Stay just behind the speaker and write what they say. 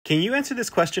Can you answer this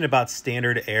question about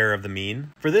standard error of the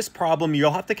mean? For this problem,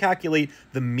 you'll have to calculate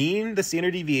the mean, the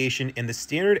standard deviation, and the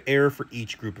standard error for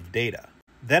each group of data.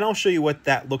 Then I'll show you what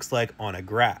that looks like on a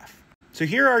graph. So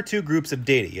here are two groups of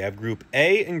data. You have group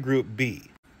A and group B.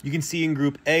 You can see in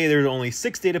group A there's only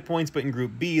 6 data points, but in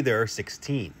group B there are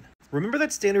 16. Remember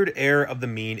that standard error of the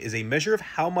mean is a measure of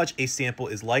how much a sample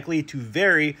is likely to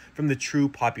vary from the true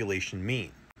population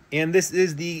mean. And this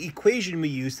is the equation we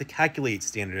use to calculate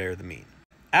standard error of the mean.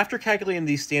 After calculating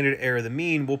the standard error of the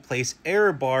mean, we'll place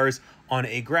error bars on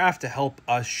a graph to help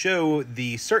us show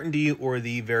the certainty or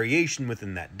the variation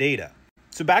within that data.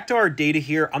 So back to our data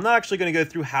here, I'm not actually going to go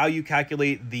through how you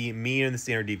calculate the mean and the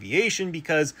standard deviation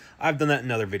because I've done that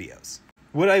in other videos.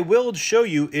 What I will show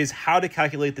you is how to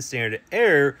calculate the standard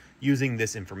error using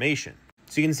this information.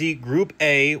 So you can see group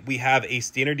A, we have a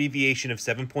standard deviation of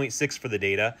 7.6 for the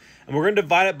data, and we're going to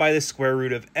divide it by the square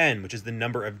root of n, which is the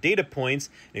number of data points.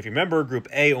 And if you remember, group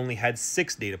A only had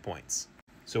 6 data points.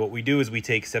 So what we do is we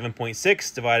take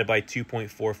 7.6 divided by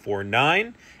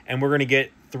 2.449, and we're going to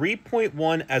get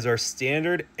 3.1 as our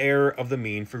standard error of the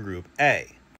mean for group A.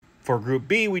 For group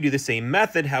B, we do the same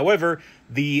method. However,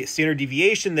 the standard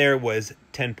deviation there was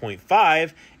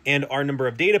 10.5, and our number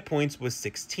of data points was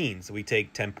 16. So we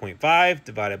take 10.5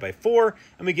 divided by 4,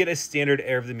 and we get a standard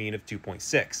error of the mean of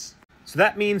 2.6. So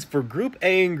that means for group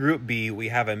A and group B, we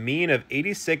have a mean of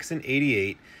 86 and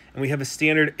 88, and we have a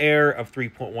standard error of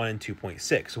 3.1 and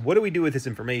 2.6. So what do we do with this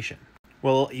information?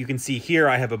 Well, you can see here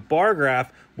I have a bar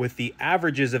graph with the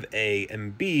averages of A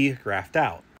and B graphed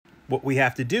out. What we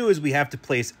have to do is we have to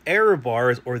place error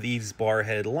bars, or these bar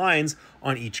headed lines,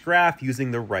 on each graph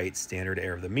using the right standard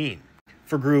error of the mean.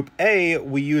 For group A,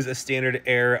 we use a standard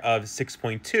error of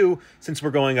 6.2 since we're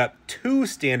going up 2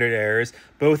 standard errors,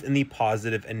 both in the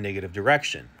positive and negative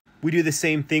direction. We do the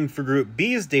same thing for group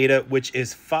B's data, which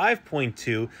is 5.2.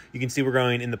 You can see we're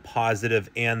going in the positive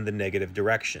and the negative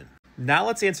direction. Now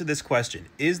let's answer this question.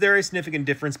 Is there a significant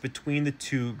difference between the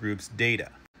two groups'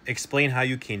 data? Explain how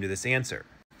you came to this answer.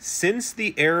 Since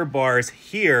the error bars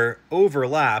here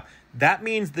overlap, that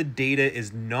means the data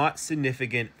is not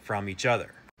significant from each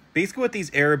other. Basically what these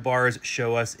error bars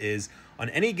show us is, on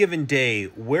any given day,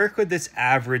 where could this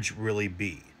average really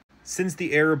be? Since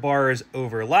the error bars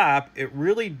overlap, it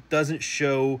really doesn't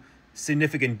show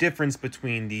significant difference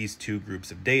between these two groups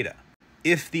of data.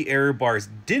 If the error bars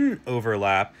didn't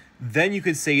overlap, then you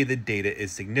could say the data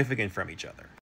is significant from each other.